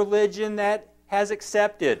every religion that has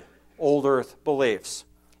accepted old Earth beliefs.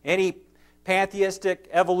 Any pantheistic,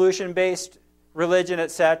 evolution-based religion,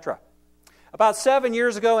 etc. About 7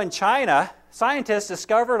 years ago in China, scientists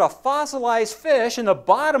discovered a fossilized fish in the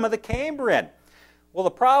bottom of the Cambrian. Well, the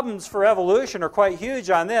problems for evolution are quite huge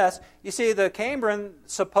on this. You see, the Cambrian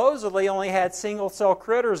supposedly only had single-cell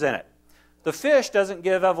critters in it. The fish doesn't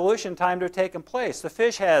give evolution time to have taken place. The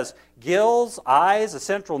fish has gills, eyes, a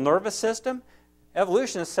central nervous system.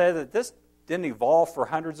 Evolutionists say that this didn't evolve for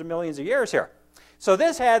hundreds of millions of years here. So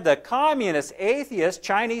this had the communist, atheist,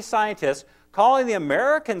 Chinese scientists calling the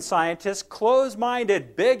American scientists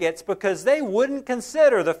closed-minded bigots because they wouldn't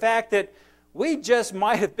consider the fact that we just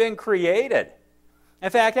might have been created. In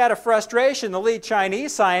fact, out of frustration, the lead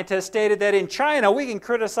Chinese scientist stated that in China we can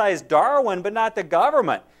criticize Darwin but not the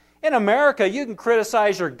government. In America, you can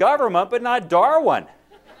criticize your government but not Darwin.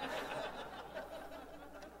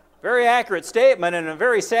 Very accurate statement and a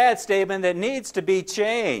very sad statement that needs to be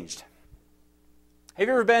changed. Have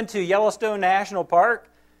you ever been to Yellowstone National Park?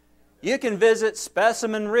 You can visit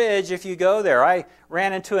Specimen Ridge if you go there. I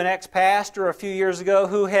ran into an ex-pastor a few years ago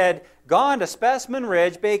who had gone to Specimen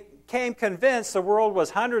Ridge, became convinced the world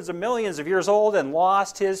was hundreds of millions of years old, and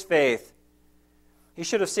lost his faith. He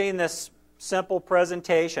should have seen this simple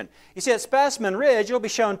presentation. You see, at Specimen Ridge, you'll be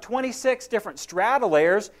shown 26 different strata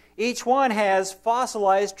layers. Each one has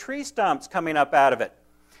fossilized tree stumps coming up out of it.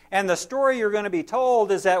 And the story you're going to be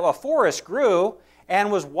told is that a forest grew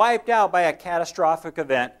and was wiped out by a catastrophic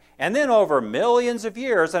event. And then over millions of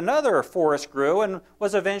years, another forest grew and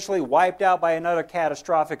was eventually wiped out by another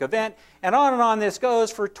catastrophic event. And on this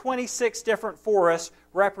goes for 26 different forests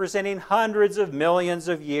representing hundreds of millions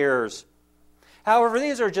of years. However,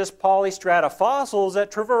 these are just polystrata fossils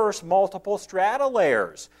that traverse multiple strata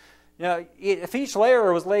layers. Now, if each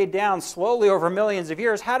layer was laid down slowly over millions of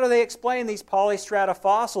years, how do they explain these polystrata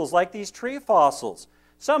fossils like these tree fossils?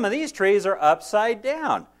 Some of these trees are upside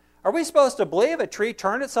down. Are we supposed to believe a tree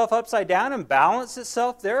turned itself upside down and balanced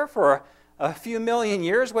itself there for a few million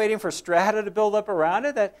years waiting for strata to build up around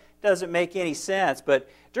it? That doesn't make any sense. But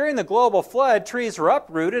during the global flood, trees were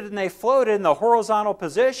uprooted and they floated in the horizontal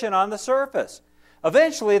position on the surface.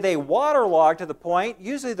 Eventually, they waterlogged to the point,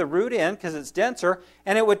 usually the root end because it's denser,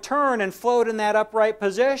 and it would turn and float in that upright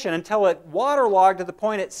position until it waterlogged to the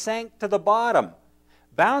point it sank to the bottom,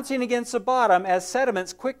 bouncing against the bottom as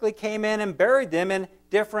sediments quickly came in and buried them in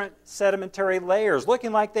different sedimentary layers,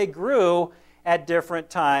 looking like they grew at different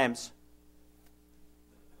times.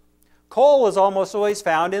 Coal is almost always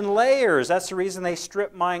found in layers. That's the reason they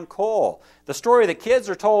strip mine coal. The story that kids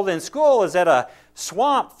are told in school is that a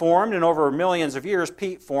swamp formed, and over millions of years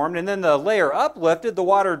peat formed, and then the layer uplifted, the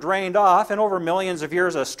water drained off, and over millions of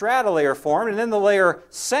years a strata layer formed, and then the layer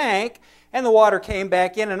sank, and the water came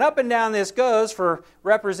back in, and up and down this goes for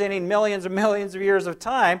representing millions and millions of years of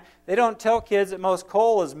time. They don't tell kids that most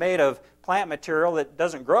coal is made of plant material that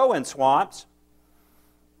doesn't grow in swamps.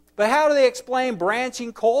 But how do they explain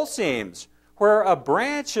branching coal seams, where a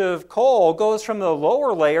branch of coal goes from the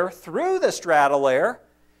lower layer through the strata layer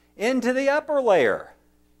into the upper layer?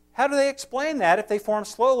 How do they explain that if they form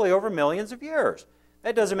slowly over millions of years?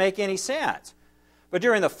 That doesn't make any sense. But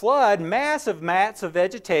during the flood, massive mats of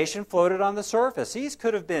vegetation floated on the surface. These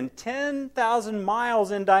could have been 10,000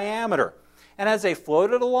 miles in diameter. And as they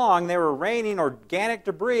floated along, they were raining organic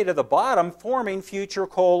debris to the bottom, forming future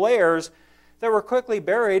coal layers that were quickly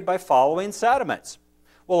buried by following sediments.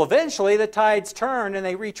 Well, eventually the tides turned and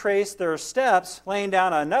they retraced their steps, laying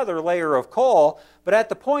down another layer of coal. But at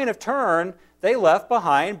the point of turn, they left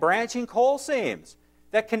behind branching coal seams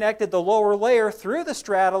that connected the lower layer through the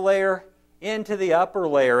strata layer into the upper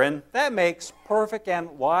layer, and that makes perfect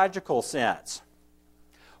and logical sense.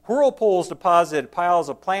 Whirlpools deposited piles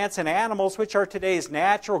of plants and animals, which are today's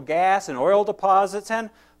natural gas and oil deposits,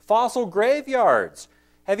 and fossil graveyards.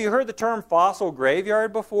 Have you heard the term fossil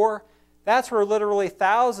graveyard before? That's where literally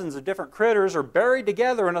thousands of different critters are buried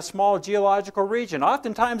together in a small geological region.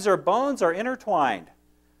 Oftentimes their bones are intertwined.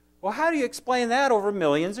 Well, how do you explain that over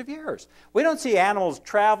millions of years? We don't see animals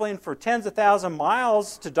traveling for tens of thousands of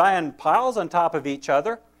miles to die in piles on top of each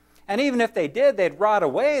other. And even if they did, they'd rot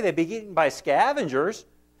away. They'd be eaten by scavengers.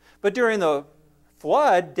 But during the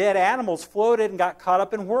flood, dead animals floated and got caught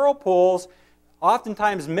up in whirlpools,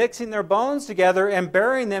 oftentimes mixing their bones together and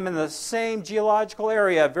burying them in the same geological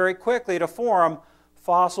area very quickly to form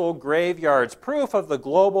fossil graveyards, proof of the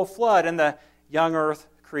global flood and the young earth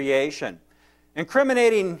creation.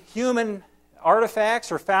 Incriminating human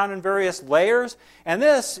artifacts are found in various layers, and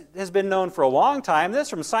this has been known for a long time. This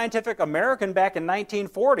from Scientific American back in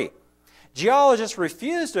 1940. Geologists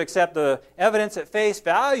refused to accept the evidence at face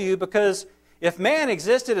value because if man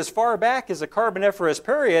existed as far back as the Carboniferous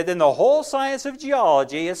period, then the whole science of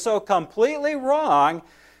geology is so completely wrong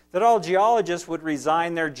that all geologists would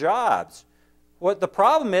resign their jobs. What the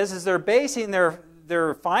problem is they're basing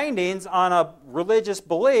their findings on a religious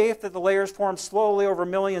belief that the layers formed slowly over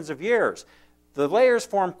millions of years. The layers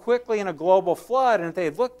formed quickly in a global flood, and if they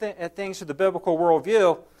looked at things through the biblical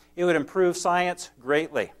worldview, it would improve science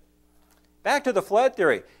greatly. Back to the flood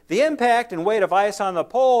theory. The impact and weight of ice on the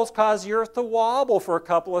poles caused the earth to wobble for a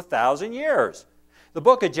couple of thousand years. The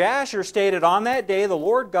book of Jasher stated, on that day the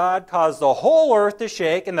Lord God caused the whole earth to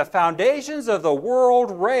shake, and the foundations of the world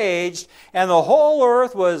raged, and the whole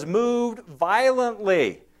earth was moved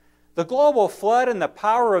violently. The global flood and the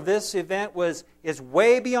power of this event is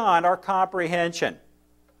way beyond our comprehension.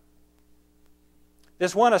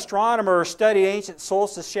 This one astronomer studied ancient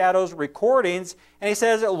solstice shadows recordings, and he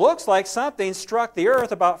says it looks like something struck the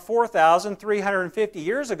earth about 4,350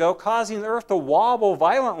 years ago, causing the earth to wobble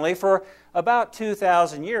violently for about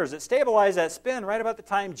 2,000 years. It stabilized that spin right about the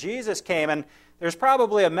time Jesus came, and there's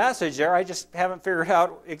probably a message there. I just haven't figured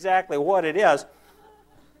out exactly what it is.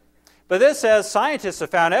 But this says scientists have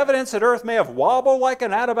found evidence that Earth may have wobbled like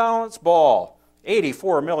an out-of-balance ball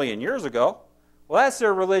 84 million years ago. Well, that's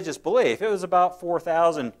their religious belief. It was about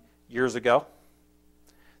 4,000 years ago.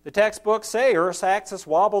 The textbooks say Earth's axis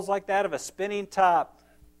wobbles like that of a spinning top.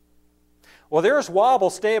 Well, the Earth's wobble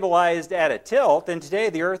stabilized at a tilt, and today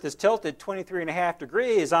the Earth is tilted 23.5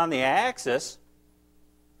 degrees on the axis.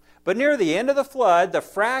 But near the end of the flood, the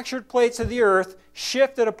fractured plates of the Earth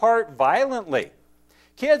shifted apart violently.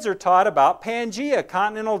 Kids are taught about Pangea,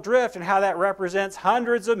 continental drift, and how that represents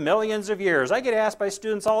hundreds of millions of years. I get asked by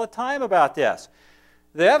students all the time about this.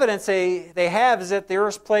 The evidence they have is that the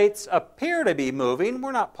Earth's plates appear to be moving.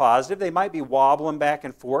 We're not positive. They might be wobbling back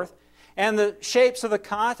and forth. And the shapes of the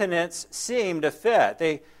continents seem to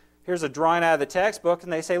fit. Here's a drawing out of the textbook,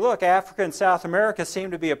 and they say, look, Africa and South America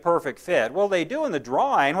seem to be a perfect fit. Well, they do in the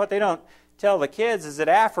drawing. What they don't tell the kids is that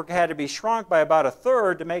Africa had to be shrunk by about a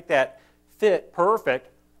third to make that fit perfect,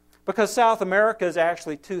 because South America is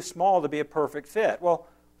actually too small to be a perfect fit. Well,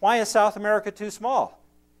 why is South America too small?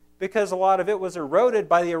 Because a lot of it was eroded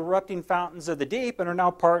by the erupting fountains of the deep and are now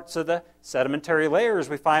parts of the sedimentary layers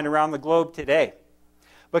we find around the globe today.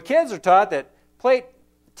 But kids are taught that plate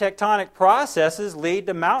tectonic processes lead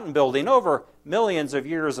to mountain building over millions of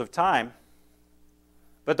years of time.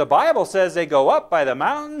 But the Bible says they go up by the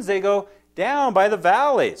mountains, they go down by the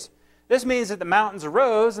valleys. This means that the mountains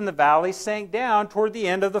arose and the valleys sank down toward the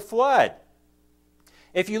end of the flood.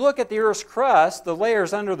 If you look at the Earth's crust, the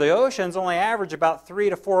layers under the oceans only average about 3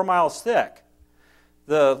 to 4 miles thick.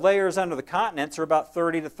 The layers under the continents are about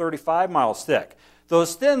 30 to 35 miles thick.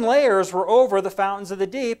 Those thin layers were over the fountains of the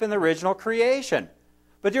deep in the original creation.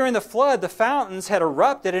 But during the flood, the fountains had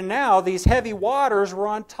erupted, and now these heavy waters were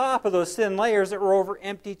on top of those thin layers that were over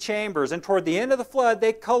empty chambers. And toward the end of the flood,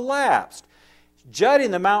 they collapsed,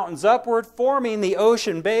 jutting the mountains upward, forming the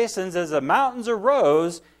ocean basins as the mountains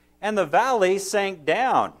arose and the valleys sank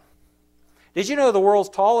down. Did you know the world's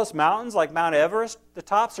tallest mountains, like Mount Everest, the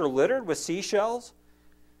tops are littered with seashells?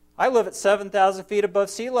 I live at 7,000 feet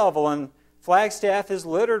above sea level, and Flagstaff is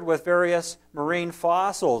littered with various marine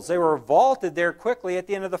fossils. They were vaulted there quickly at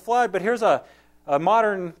the end of the flood, but here's a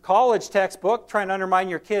modern college textbook trying to undermine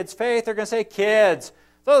your kids' faith. They're going to say, kids,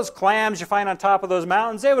 those clams you find on top of those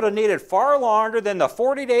mountains, they would have needed far longer than the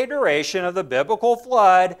 40-day duration of the biblical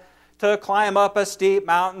flood to climb up a steep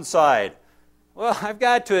mountainside. Well, I've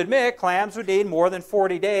got to admit, clams would need more than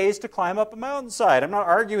 40 days to climb up a mountainside. I'm not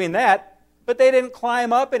arguing that, but they didn't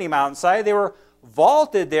climb up any mountainside. They were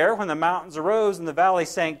vaulted there when the mountains arose and the valley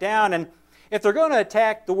sank down. And if they're going to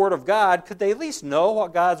attack the Word of God, could they at least know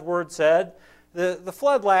what God's Word said? The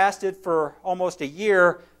flood lasted for almost a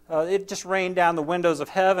year. It just rained down the windows of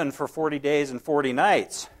heaven for 40 days and 40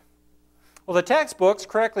 nights. Well, the textbooks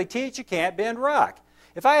correctly teach you can't bend rock.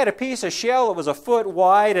 If I had a piece of shell that was a foot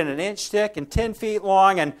wide and an inch thick and 10 feet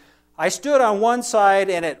long, and I stood on one side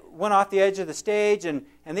and it went off the edge of the stage, and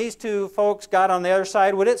these two folks got on the other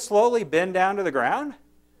side, would it slowly bend down to the ground?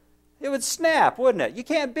 It would snap, wouldn't it? You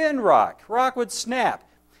can't bend rock. Rock would snap.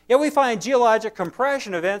 Yet we find geologic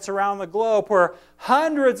compression events around the globe where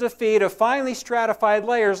hundreds of feet of finely stratified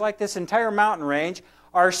layers like this entire mountain range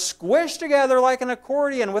are squished together like an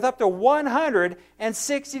accordion with up to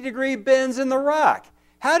 160-degree bends in the rock.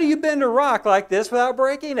 How do you bend a rock like this without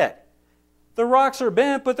breaking it? The rocks are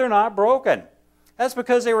bent, but they're not broken. That's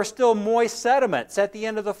because they were still moist sediments at the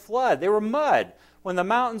end of the flood. They were mud when the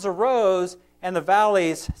mountains arose and the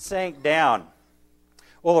valleys sank down.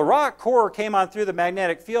 Well, the rock core came on through the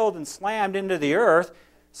magnetic field and slammed into the earth.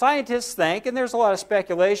 Scientists think, and there's a lot of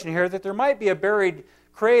speculation here, that there might be a buried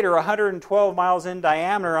crater 112 miles in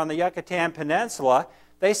diameter on the Yucatan Peninsula.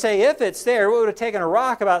 They say if it's there, it would have taken a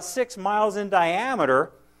rock about 6 miles in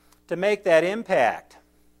diameter to make that impact.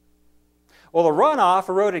 Well, the runoff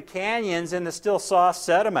eroded canyons in the still soft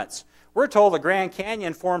sediments. We're told the Grand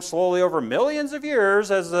Canyon formed slowly over millions of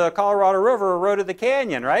years as the Colorado River eroded the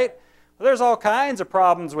canyon, right? Well, there's all kinds of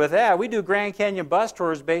problems with that. We do Grand Canyon bus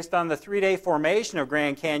tours based on the 3-day formation of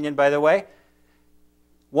Grand Canyon, by the way.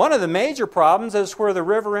 One of the major problems is where the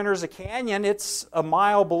river enters a canyon, it's a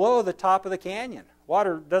mile below the top of the canyon.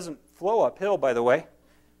 Water doesn't flow uphill, by the way.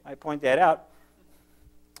 I point that out.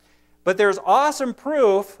 But there's awesome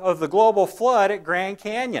proof of the global flood at Grand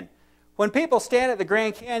Canyon. When people stand at the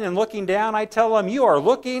Grand Canyon looking down, I tell them, you are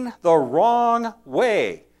looking the wrong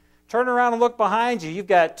way. Turn around and look behind you. You've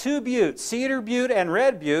got two buttes, Cedar Butte and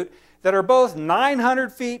Red Butte, that are both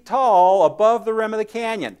 900 feet tall above the rim of the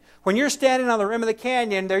canyon. When you're standing on the rim of the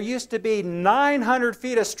canyon, there used to be 900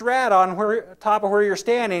 feet of strata on top of where you're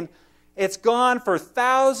standing. It's gone for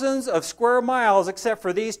thousands of square miles except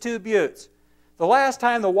for these two buttes. The last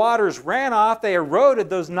time the waters ran off, they eroded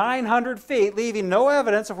those 900 feet, leaving no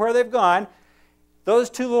evidence of where they've gone. Those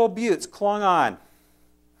two little buttes clung on.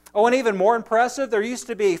 Oh, and even more impressive, there used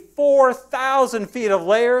to be 4,000 feet of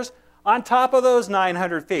layers on top of those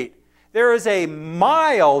 900 feet. There is a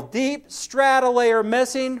mile-deep strata layer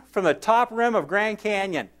missing from the top rim of Grand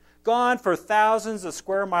Canyon, gone for thousands of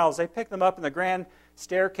square miles. They picked them up in the Grand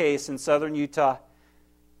Staircase in southern Utah.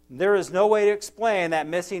 There is no way to explain that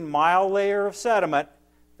missing mile layer of sediment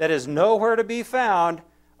that is nowhere to be found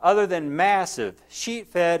other than massive,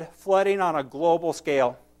 sheet-fed flooding on a global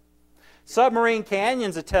scale. Submarine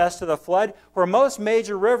canyons attest to the flood, where most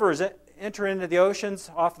major rivers enter into the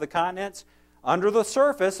oceans off the continents. Under the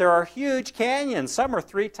surface, there are huge canyons. Some are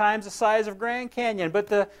 3 times the size of Grand Canyon, but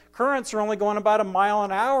the currents are only going about a mile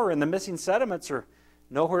an hour, and the missing sediments are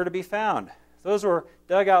nowhere to be found. Those were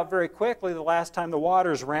dug out very quickly the last time the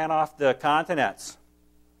waters ran off the continents.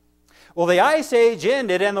 Well, the Ice Age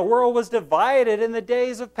ended, and the world was divided in the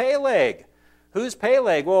days of Peleg. Who's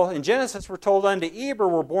Peleg? Well, in Genesis, we're told unto Eber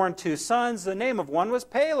were born 2 sons. The name of one was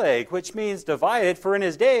Peleg, which means divided, for in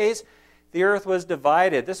his days the earth was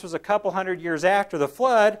divided. This was a couple hundred years after the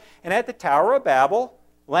flood, and at the Tower of Babel,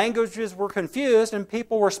 languages were confused and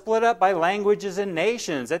people were split up by languages and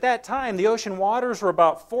nations. At that time, the ocean waters were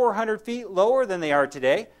about 400 feet lower than they are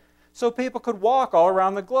today, so people could walk all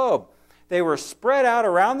around the globe. They were spread out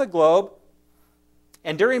around the globe,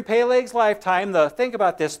 and during Peleg's lifetime, think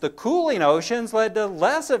about this, the cooling oceans led to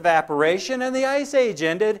less evaporation, and the Ice Age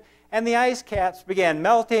ended, and the ice caps began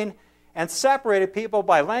melting and separated people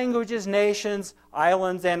by languages, nations,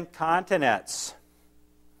 islands, and continents.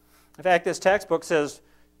 In fact, this textbook says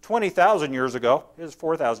 20,000 years ago, it is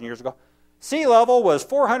 4,000 years ago, sea level was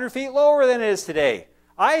 400 feet lower than it is today.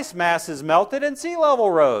 Ice masses melted and sea level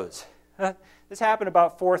rose. This happened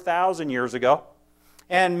about 4,000 years ago.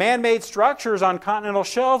 And man-made structures on continental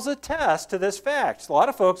shelves attest to this fact. A lot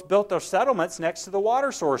of folks built their settlements next to the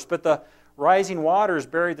water source, but the rising waters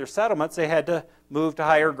buried their settlements. They had to move to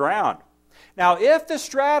higher ground. Now, if the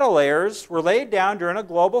strata layers were laid down during a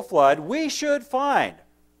global flood, we should find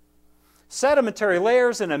sedimentary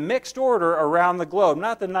layers in a mixed order around the globe,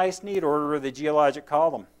 not the nice, neat order of the geologic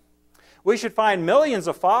column. We should find millions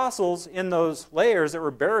of fossils in those layers that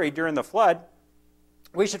were buried during the flood.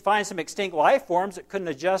 We should find some extinct life forms that couldn't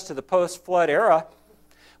adjust to the post-flood era.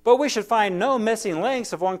 But we should find no missing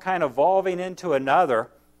links of one kind evolving into another.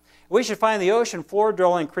 We should find the ocean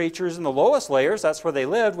floor-dwelling creatures in the lowest layers, that's where they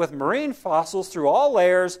lived, with marine fossils through all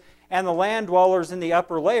layers, and the land dwellers in the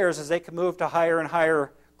upper layers as they could move to higher and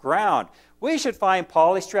higher ground. We should find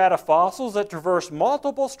polystrata fossils that traverse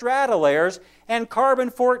multiple strata layers and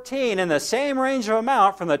carbon-14 in the same range of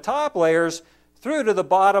amount from the top layers through to the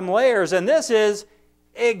bottom layers. And this is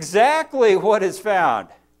exactly what is found.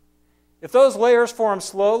 If those layers form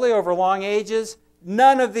slowly over long ages,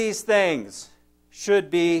 none of these things should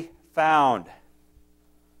be found.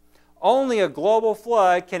 Only a global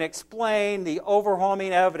flood can explain the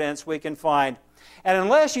overwhelming evidence we can find. And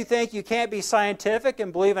unless you think you can't be scientific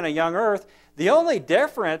and believe in a young earth, the only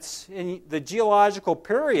difference in the geological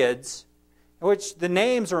periods, which the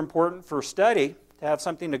names are important for study, to have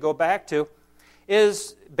something to go back to,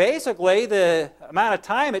 is basically the amount of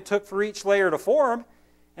time it took for each layer to form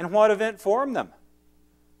and what event formed them.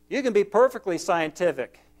 You can be perfectly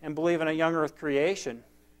scientific and believe in a young earth creation.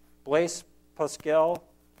 Blaise Pascal,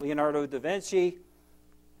 Leonardo da Vinci,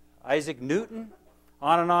 Isaac Newton,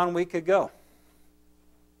 on and on we could go.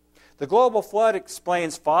 The global flood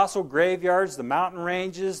explains fossil graveyards, the mountain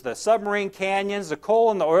ranges, the submarine canyons, the coal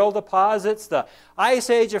and the oil deposits, the ice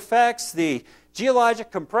age effects, the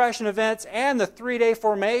geologic compression events, and the 3-day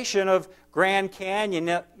formation of Grand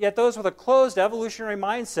Canyon. Yet those with a closed evolutionary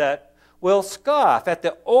mindset will scoff at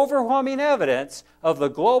the overwhelming evidence of the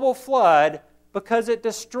global flood because it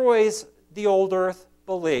destroys the old earth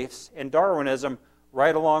beliefs and Darwinism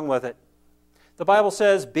right along with it. The Bible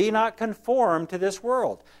says, "Be not conformed to this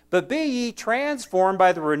world, but be ye transformed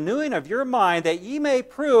by the renewing of your mind, that ye may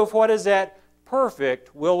prove what is that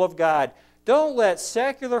perfect will of God." Don't let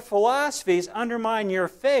secular philosophies undermine your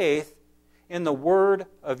faith in the Word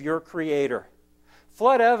of your Creator.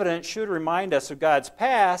 Flood evidence should remind us of God's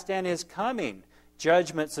past and His coming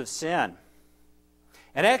judgments of sin.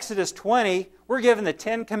 In Exodus 20, we're given the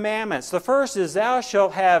 10 Commandments. The first is, "Thou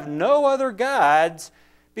shalt have no other gods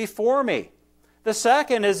before me." The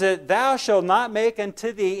second is that thou shalt not make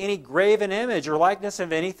unto thee any graven image or likeness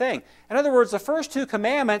of anything. In other words, the first 2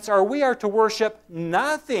 commandments are we are to worship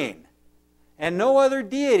nothing and no other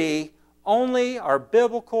deity, only our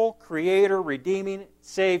biblical Creator, redeeming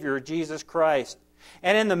Savior, Jesus Christ.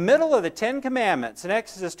 And in the middle of the 10 commandments, in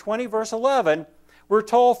Exodus 20, verse 11, we're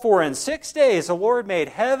told, "For in 6 days the Lord made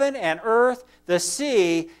heaven and earth, the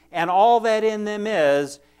sea, and all that in them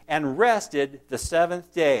is, and rested the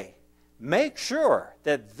 7th day." Make sure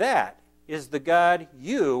that that is the God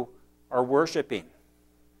you are worshiping.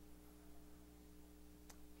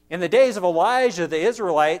 In the days of Elijah, the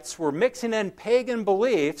Israelites were mixing in pagan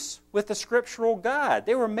beliefs with the scriptural God.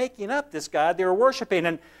 They were making up this God they were worshiping,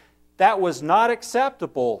 and that was not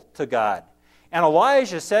acceptable to God. And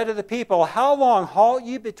Elijah said to the people, "How long halt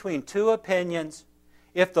ye between 2 opinions?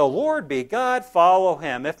 If the Lord be God, follow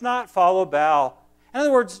Him. If not, follow Baal." In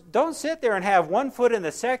other words, don't sit there and have one foot in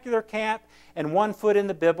the secular camp and one foot in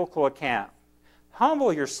the biblical camp.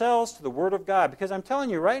 Humble yourselves to the Word of God, because I'm telling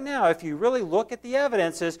you right now, if you really look at the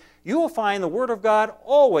evidences, you will find the Word of God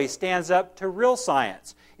always stands up to real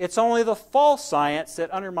science. It's only the false science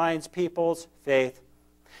that undermines people's faith.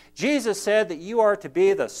 Jesus said that you are to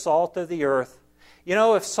be the salt of the earth. You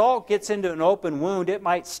know, if salt gets into an open wound, it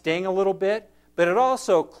might sting a little bit, but it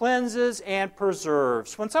also cleanses and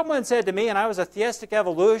preserves. When someone said to me, and I was a theistic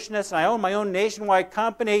evolutionist, and I owned my own nationwide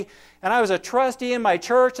company, and I was a trustee in my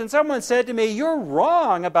church, and someone said to me, "You're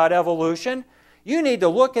wrong about evolution. You need to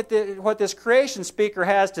look at what this creation speaker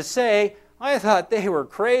has to say." I thought they were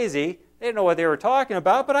crazy. They didn't know what they were talking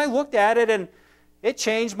about, but I looked at it, and it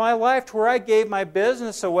changed my life to where I gave my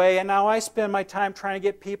business away, and now I spend my time trying to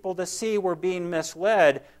get people to see we're being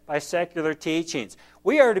misled by secular teachings.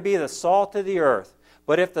 We are to be the salt of the earth.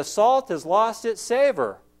 But if the salt has lost its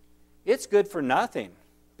savor, it's good for nothing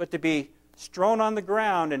but to be strewn on the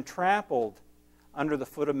ground and trampled under the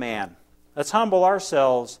foot of man. Let's humble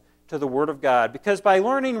ourselves to the Word of God, because by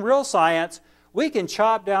learning real science, we can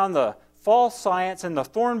chop down the false science and the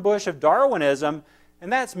thorn bush of Darwinism,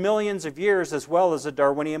 and that's millions of years, as well as the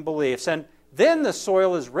Darwinian beliefs. And then the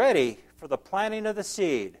soil is ready for the planting of the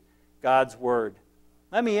seed, God's Word.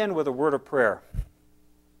 Let me end with a word of prayer.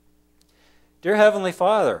 Dear Heavenly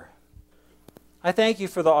Father, I thank you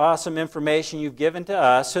for the awesome information you've given to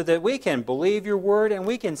us so that we can believe your Word and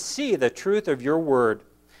we can see the truth of your Word.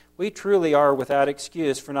 We truly are without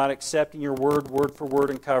excuse for not accepting your Word, word for word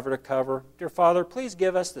and cover to cover. Dear Father, please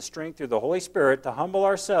give us the strength through the Holy Spirit to humble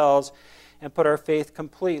ourselves and put our faith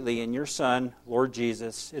completely in your Son, Lord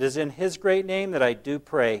Jesus. It is in His great name that I do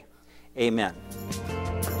pray. Amen.